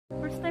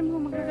First time mo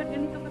magagat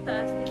ganito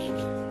kataas.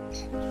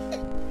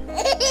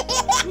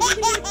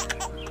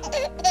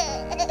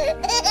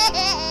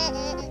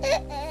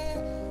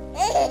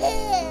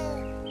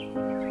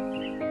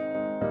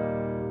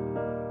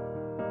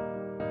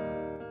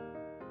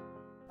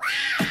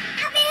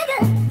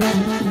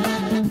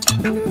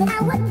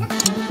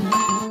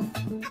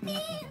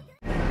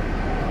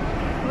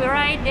 We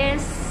ride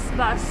this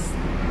bus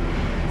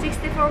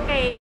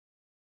 64K.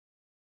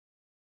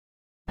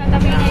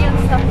 Kami ngayon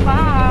sa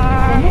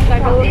farm,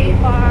 Kadoorie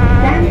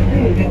Farm.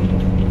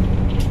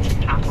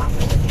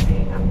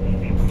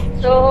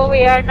 So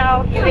we are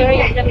now here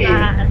in the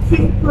bus.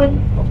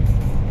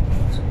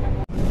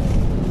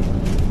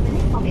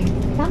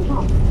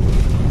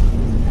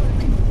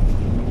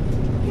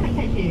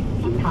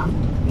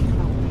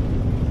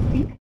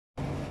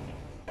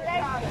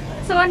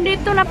 So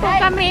andito na po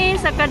kami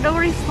sa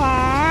Kadoorie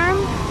Farm.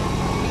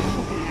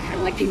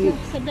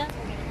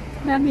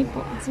 Dami po.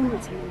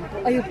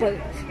 Ayo pa.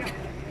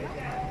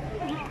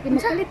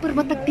 Masalit per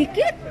batag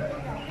tiket.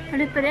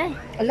 Alit pa rin.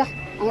 Alah,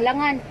 ang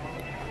langan.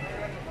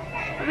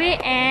 We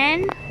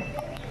and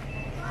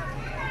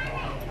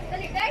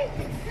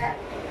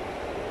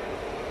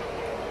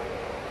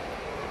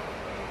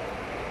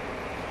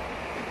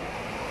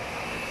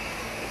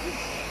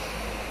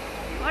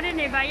o rin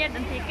ay bayad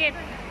ang ticket.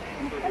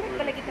 Balik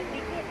pala kita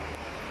tiket.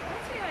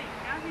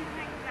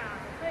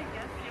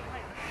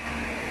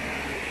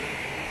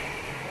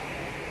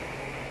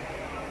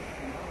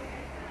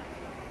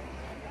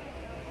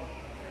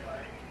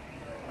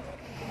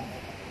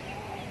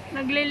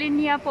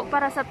 Naglilinya po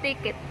para sa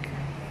ticket.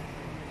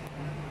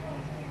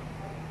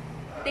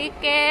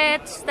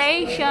 Ticket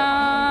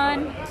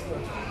station.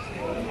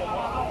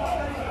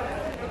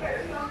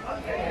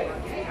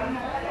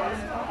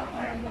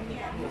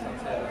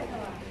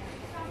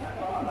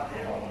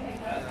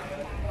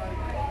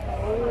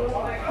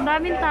 Ang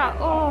daming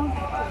tao.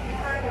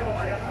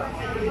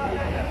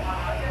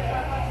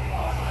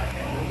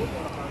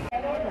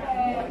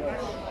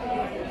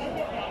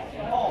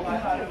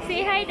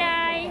 Say hi,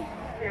 Dai.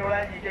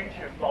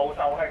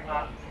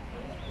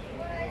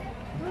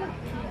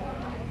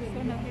 So,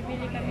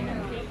 nagbibili kami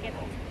ng ticket.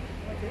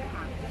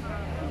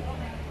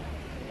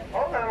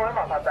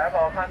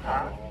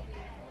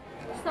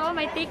 So,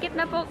 may ticket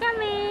na po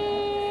kami.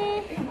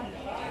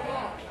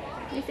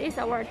 This is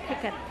our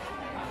ticket.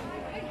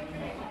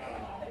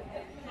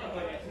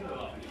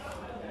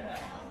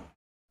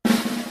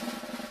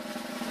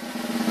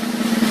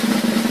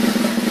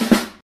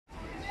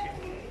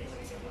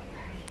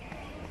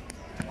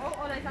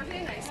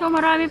 So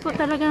marami po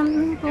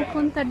talagang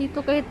pupunta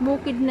dito kahit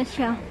bukid na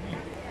siya.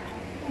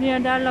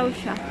 Dinadalaw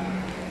siya.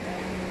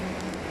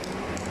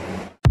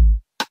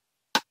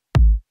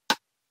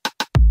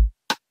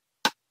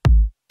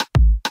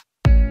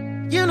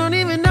 You don't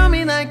even know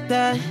me like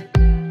that.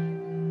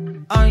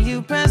 Are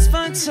you pressed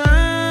for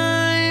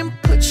time?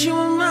 Put you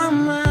in my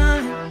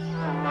mind.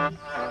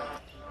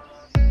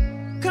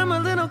 Come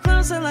a little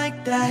closer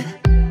like that.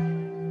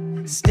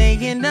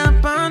 Staying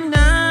up all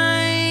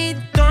night,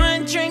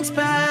 throwing drinks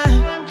back.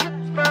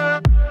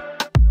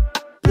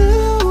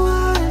 Blue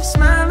eyes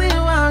smiling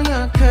while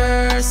you're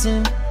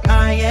cursing.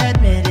 I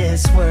admit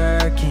it's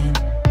working.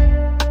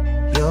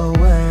 You're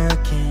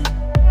working.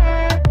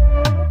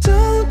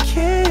 Don't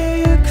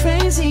care, you're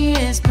crazy,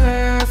 it's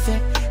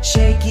perfect.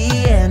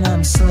 Shaky and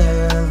I'm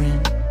slurring,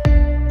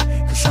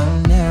 'cause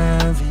I'm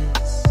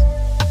nervous.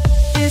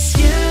 It's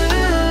you.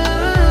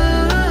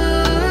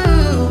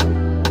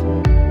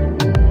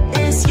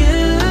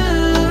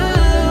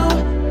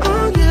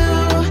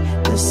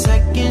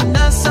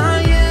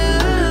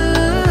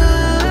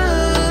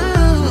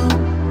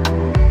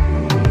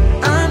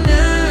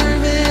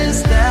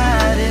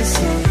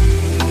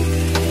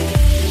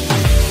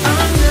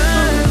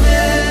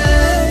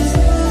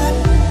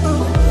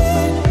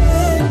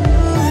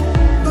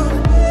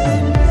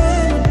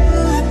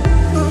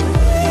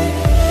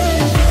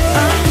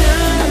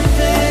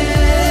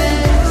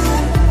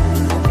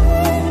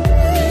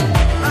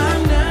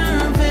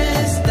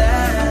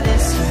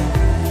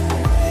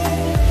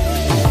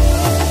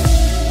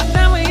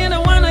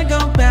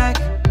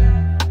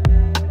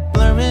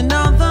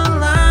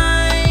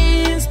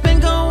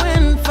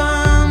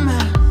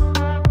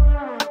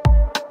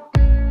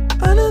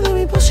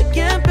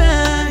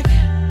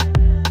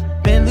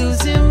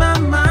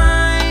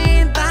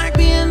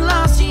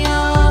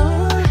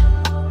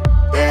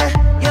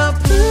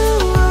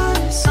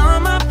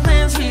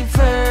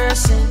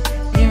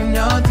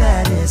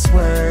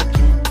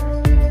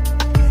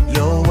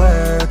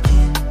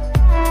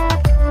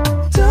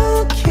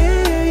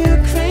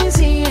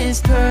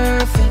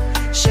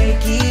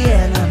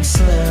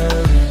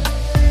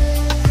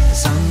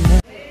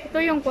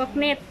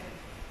 Kwaknet.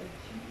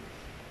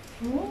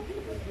 Oh,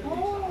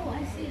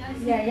 I see.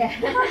 Yeah.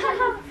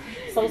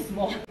 So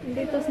small.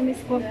 Dito si Miss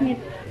Kwaknet.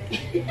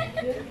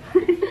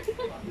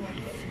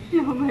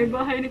 Yung may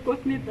bahay ni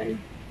Kwaknet ay.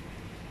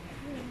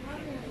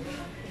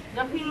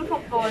 Napilo sa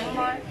toy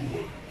mo.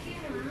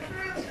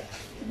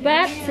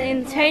 but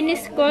in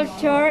Chinese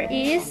culture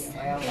is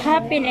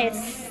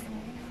happiness.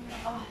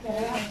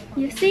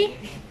 You see?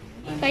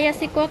 Kaya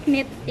si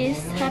coconut is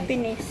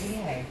happiness.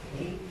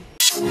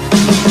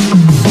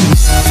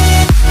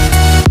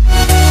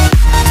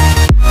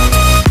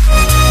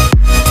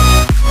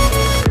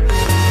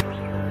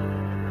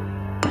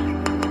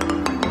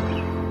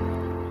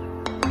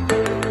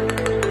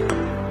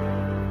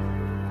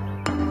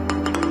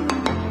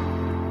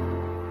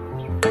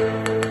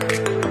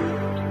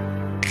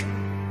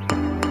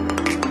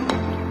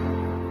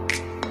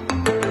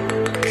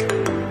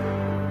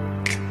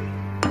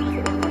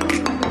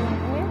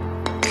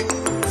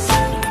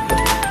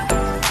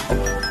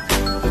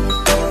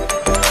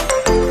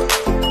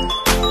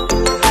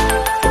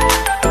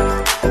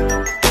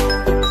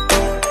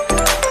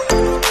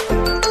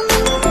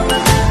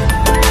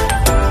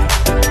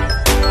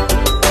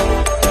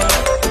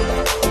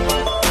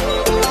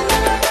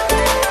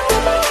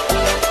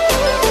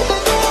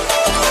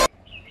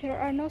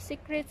 No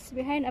secrets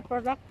behind a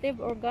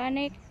productive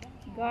organic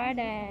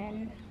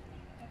garden.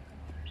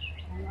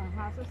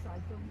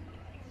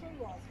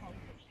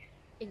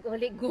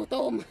 Igulik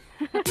gutom.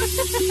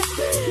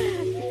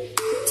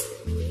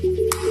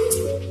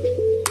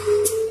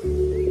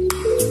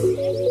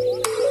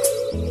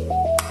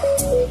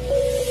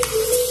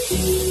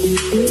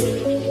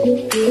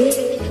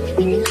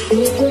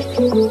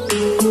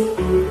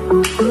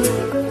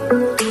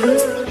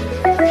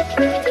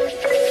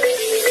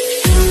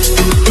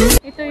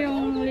 Ito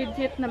yung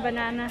legit na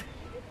banana.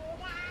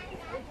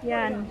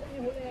 Yan.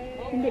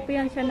 Hindi pa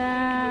yan siya na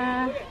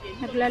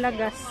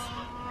naglalagas.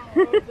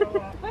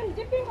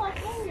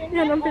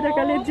 Yan ang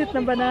pinaka-legit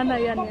na banana.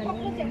 Yan.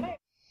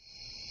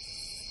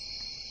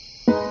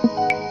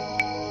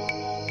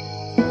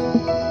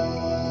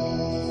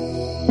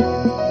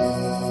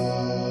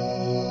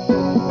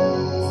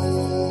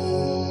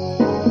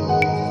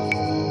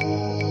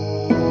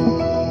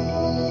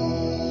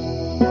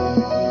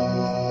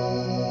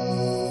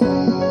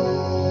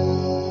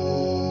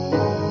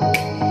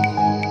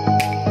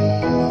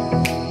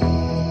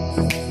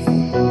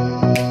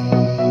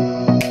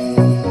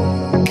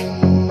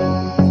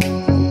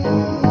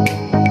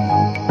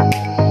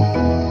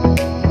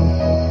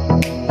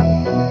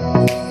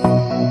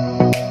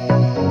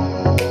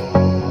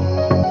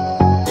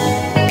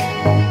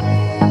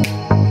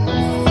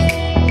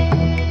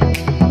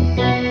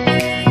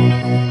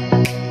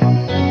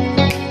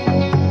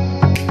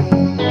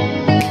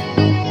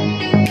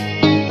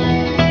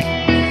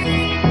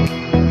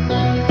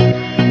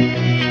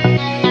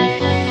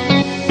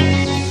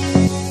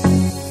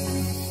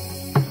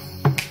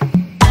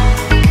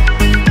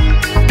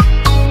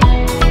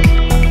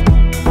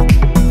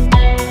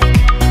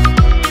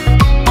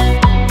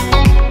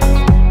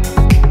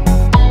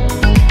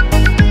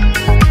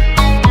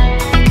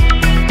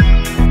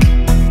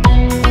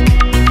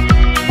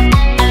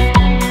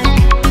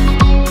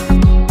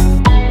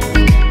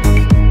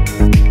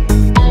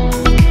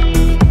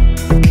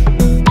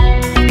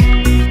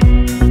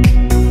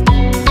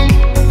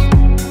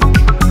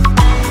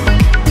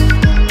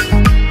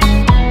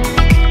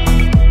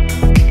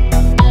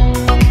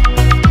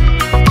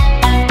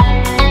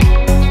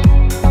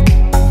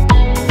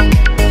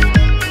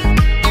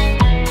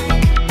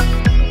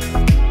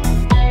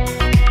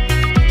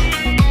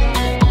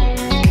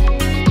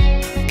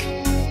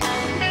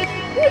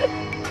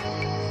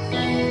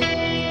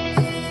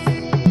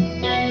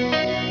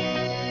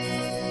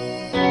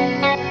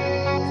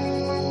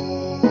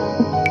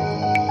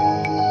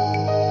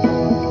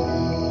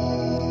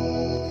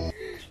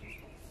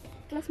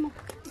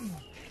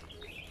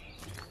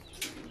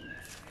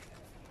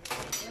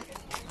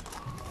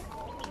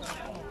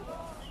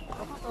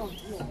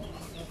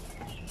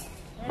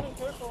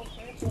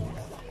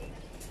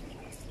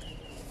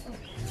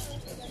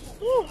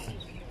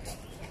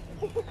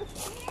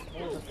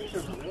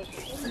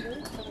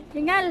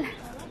 Hingal.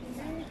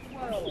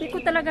 Hindi ko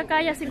talaga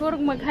kaya siguro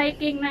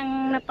mag-hiking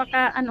ng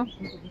napaka ano.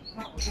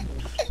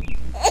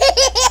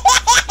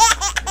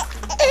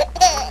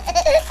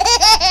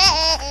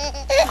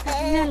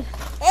 Hingal.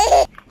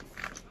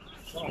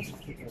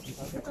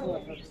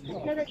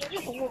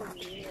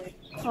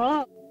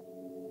 Oh.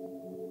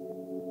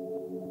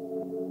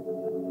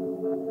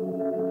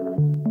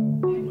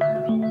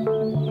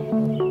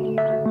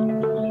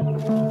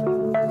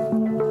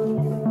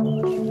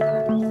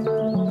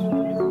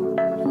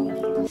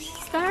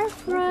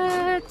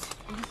 Starfruit.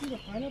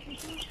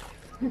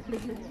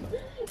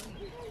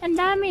 Ang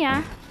dami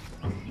ah.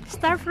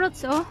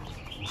 Starfruits oh.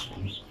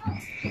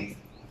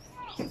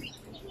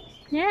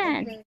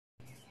 Yan.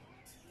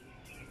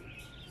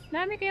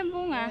 Dami kayang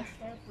bunga.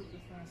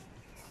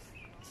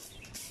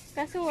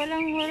 Kaso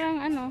walang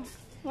ano,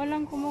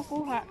 walang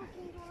kumukuha.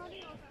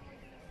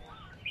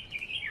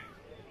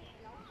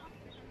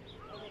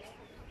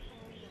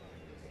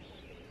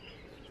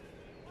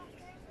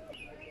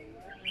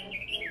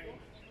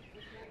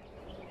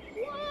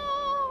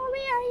 Wow,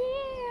 we are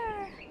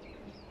here.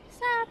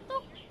 Sa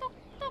tuk tuk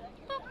tuk tuk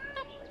tuk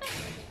tuk.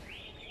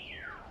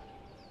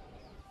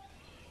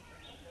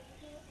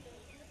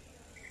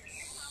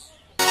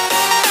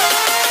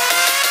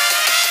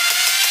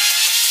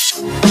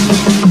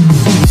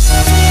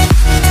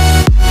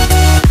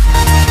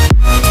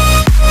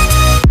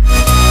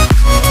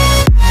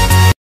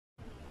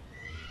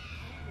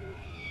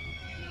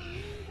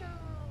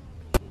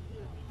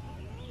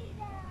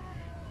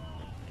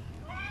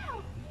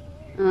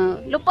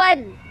 Lupad!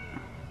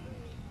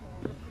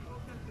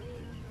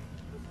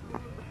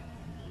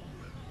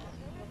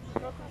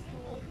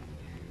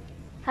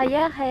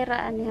 Haya,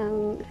 hayraan yung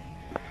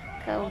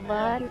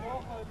kauban.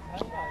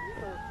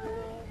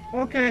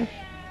 Okay.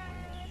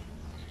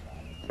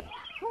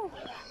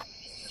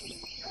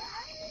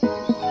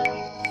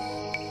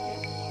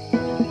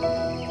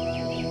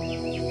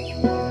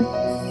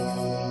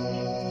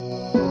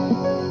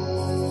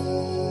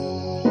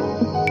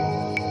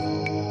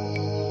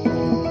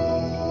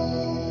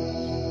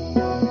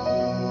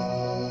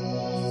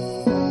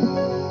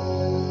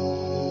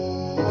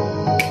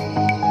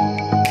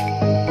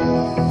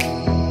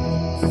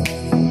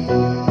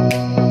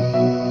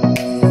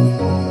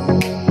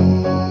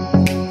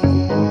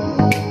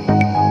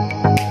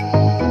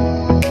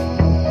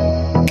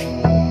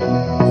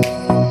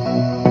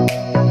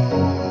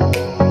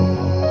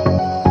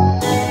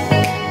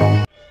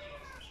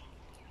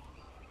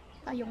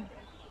 Ayong.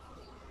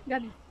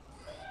 Gabi.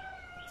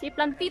 Si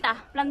Plantita.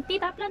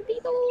 Plantita,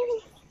 plantito.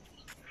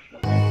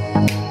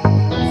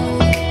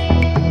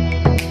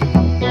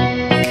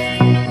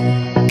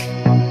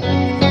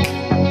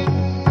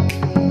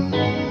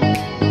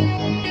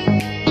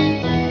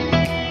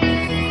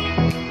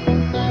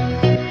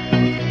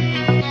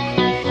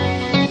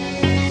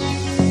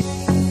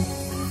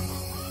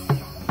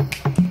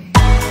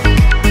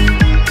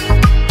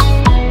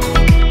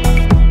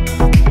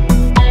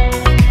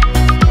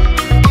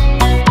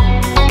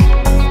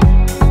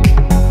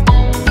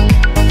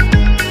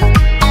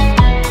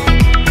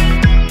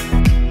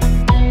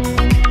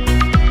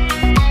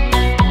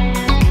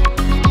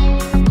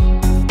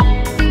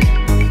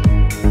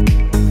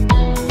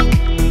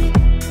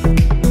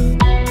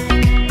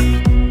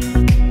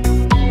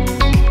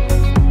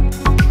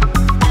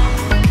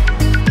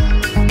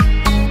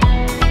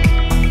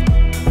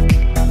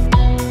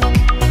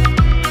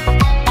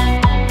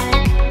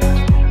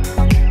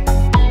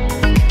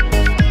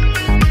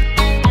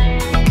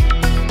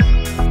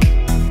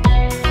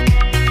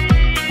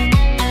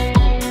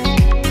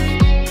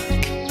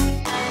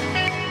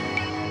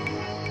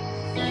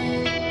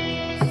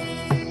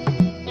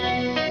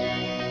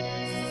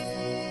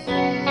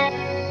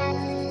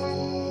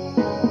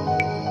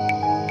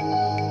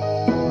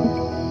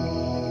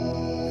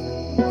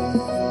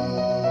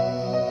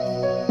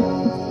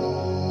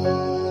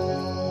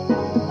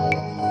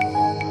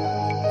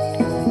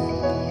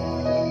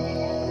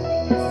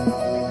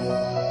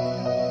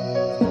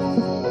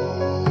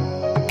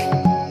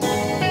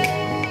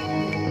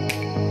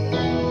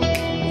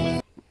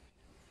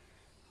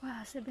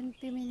 Wow,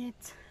 70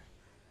 minutes.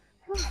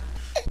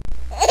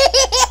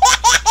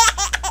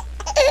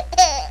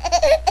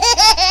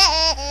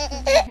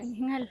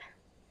 Hingal.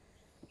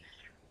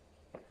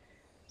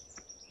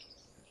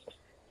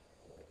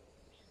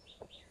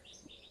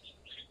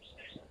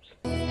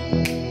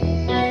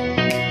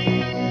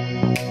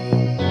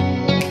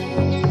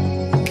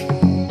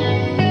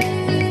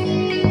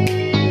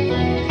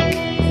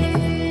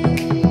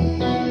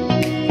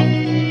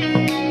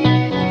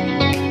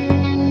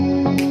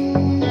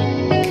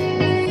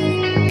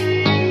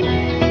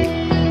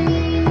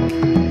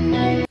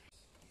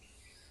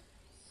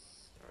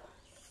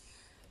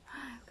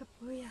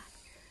 Kapuya.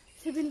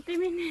 70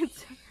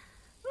 minutes.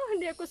 Oh,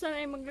 hindi ako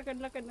sanay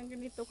maglakad-lakad ng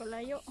ganito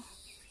kalayo.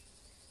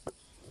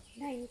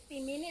 90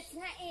 minutes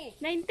na eh.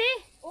 90?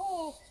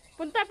 Oo.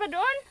 Punta pa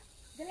doon?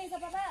 Galing sa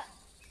baba.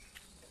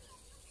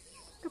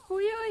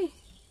 Kapuya, oy.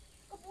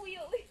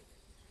 Kapuyo eh.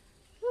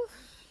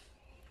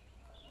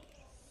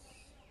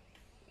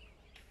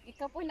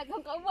 Ikaw po'y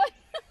nagkakauban.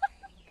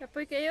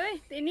 Kapuy kayo,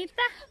 eh.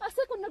 Tinita.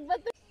 Asa ko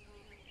nagbato?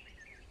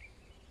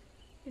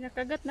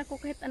 Pinakagat na ko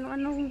kahit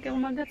ano-ano kung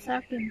umagat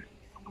sa akin.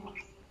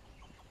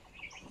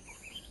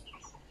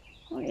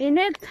 Ang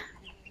init.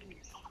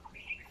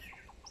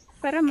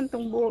 Para man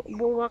tong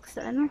buwak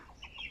sa ano.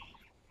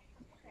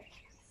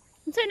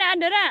 Saan na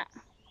adara?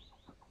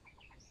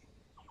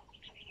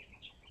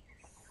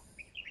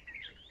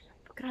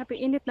 Grabe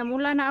init,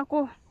 namula na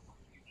ako.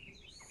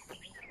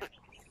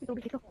 Ito,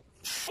 ito.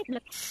 Ay,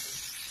 black.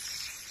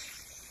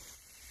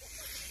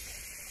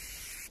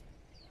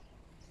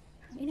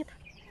 Ang init.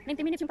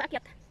 90 minutes yung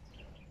paakyat.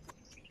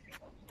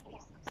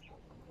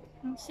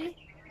 See?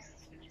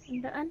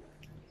 Ang daan.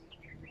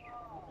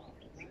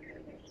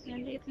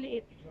 Yan,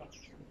 liit-liit.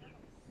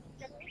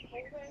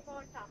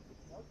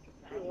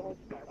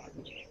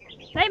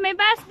 Day, may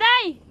bus,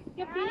 Day!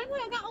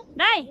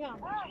 Day,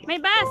 may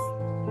bus!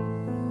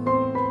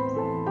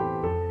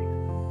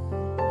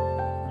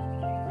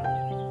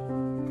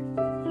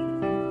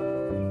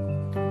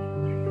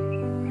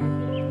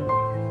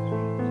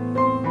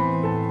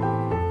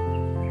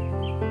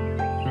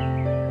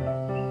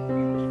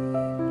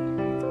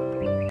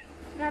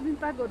 Grabing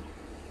pagod.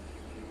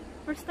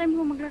 First time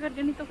ko maglakad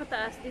ganito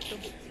kataas dito.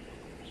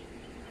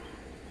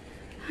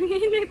 Ang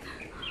init.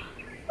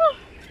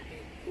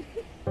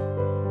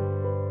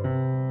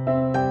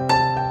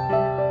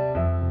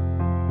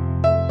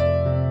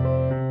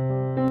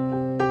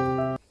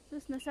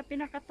 Sus, nasa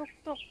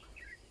pinakatuktok.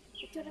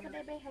 Picture na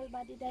ka day, whole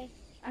body day.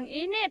 Ang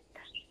init.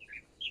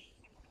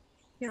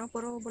 Pero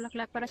puro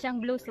bulaklak. Para siyang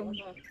blossom.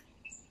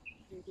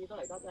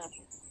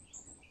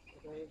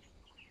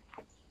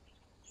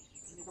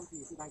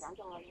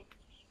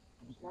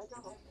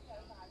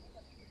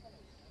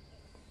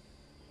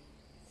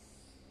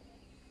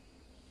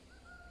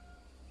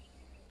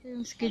 Ito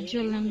yung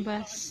schedule ng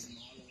bus.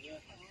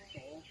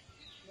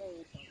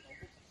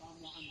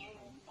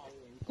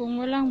 Kung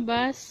walang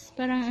bus,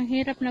 parang ang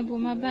hirap na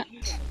bumaba.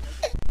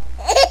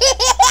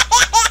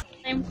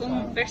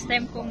 First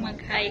time kong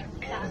mag-hike.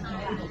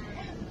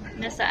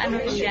 Nasa ano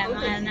siya,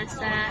 mga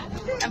nasa,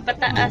 ang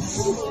pataas,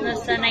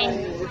 nasa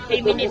 3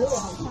 minutes.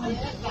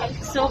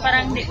 So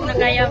parang hindi ko na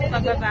kaya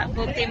pababa.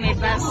 Buti may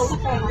bus,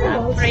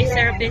 free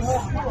service.